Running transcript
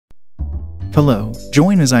Hello,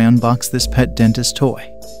 join as I unbox this pet dentist toy.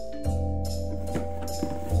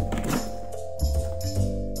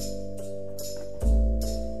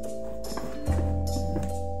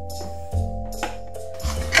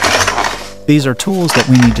 These are tools that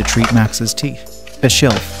we need to treat Max's teeth. A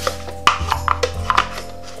shelf,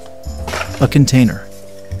 a container,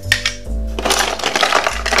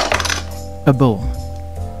 a bowl,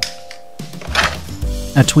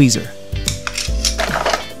 a tweezer,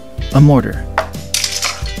 a mortar,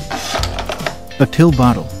 a pill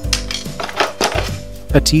bottle,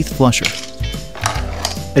 a teeth flusher,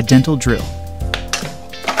 a dental drill,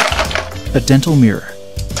 a dental mirror,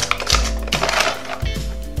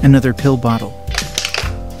 another pill bottle,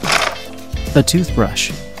 a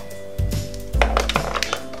toothbrush,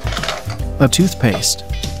 a toothpaste,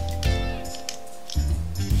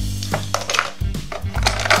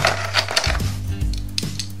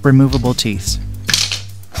 removable teeth,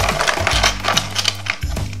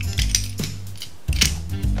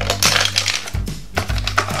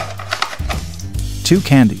 two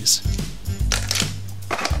candies,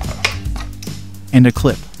 and a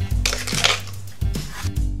clip.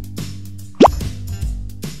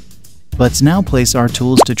 Let's now place our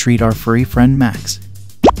tools to treat our furry friend Max.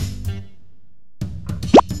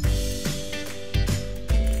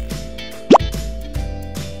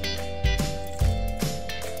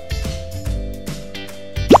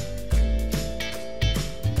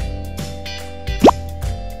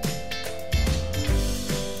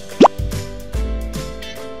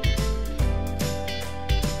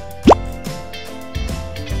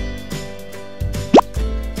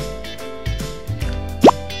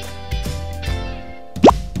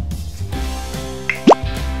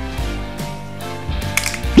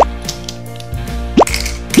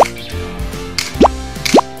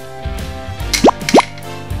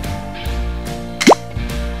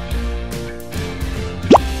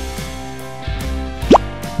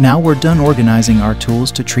 Now we're done organizing our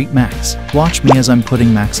tools to treat Max. Watch me as I'm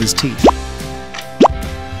putting Max's teeth.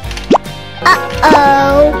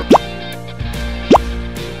 Uh-oh!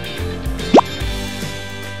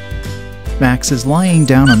 Max is lying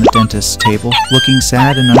down on the dentist's table, looking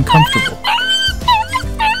sad and uncomfortable.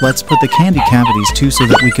 Let's put the candy cavities too so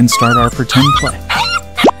that we can start our pretend play.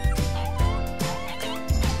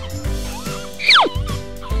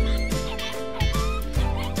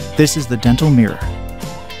 This is the dental mirror.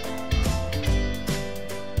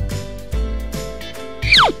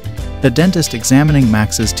 The dentist examining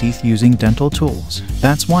Max's teeth using dental tools.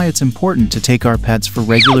 That's why it's important to take our pets for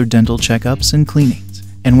regular dental checkups and cleanings.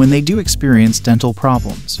 And when they do experience dental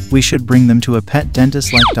problems, we should bring them to a pet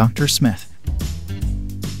dentist like Dr. Smith.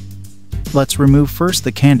 Let's remove first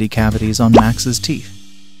the candy cavities on Max's teeth.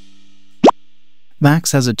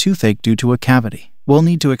 Max has a toothache due to a cavity. We'll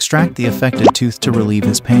need to extract the affected tooth to relieve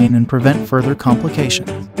his pain and prevent further complications.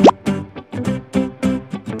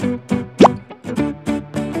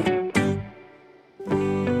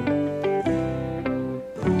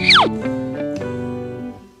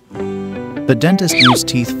 The dentist used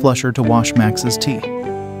teeth flusher to wash Max's teeth.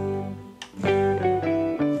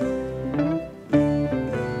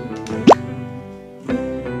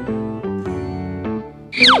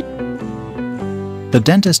 The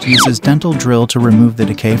dentist uses dental drill to remove the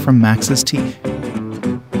decay from Max's teeth.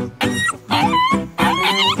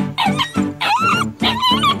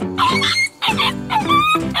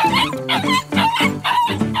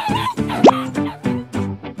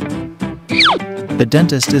 The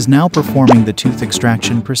dentist is now performing the tooth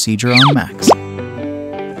extraction procedure on Max.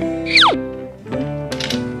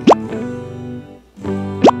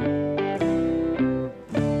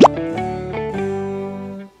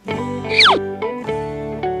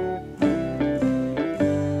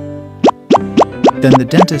 Then the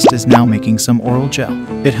dentist is now making some oral gel.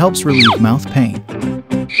 It helps relieve mouth pain.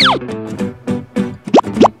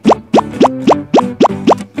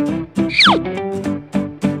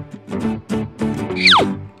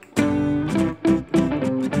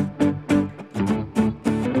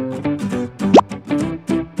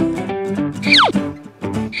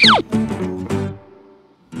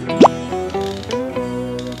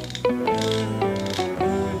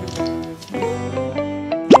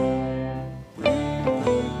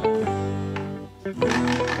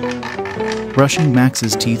 Brushing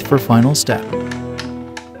Max's teeth for final step.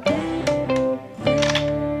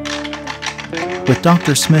 With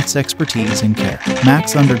Dr. Smith's expertise and care,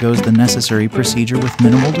 Max undergoes the necessary procedure with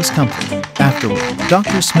minimal discomfort. Afterward,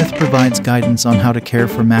 Dr. Smith provides guidance on how to care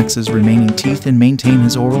for Max's remaining teeth and maintain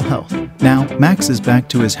his oral health. Now, Max is back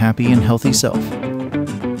to his happy and healthy self.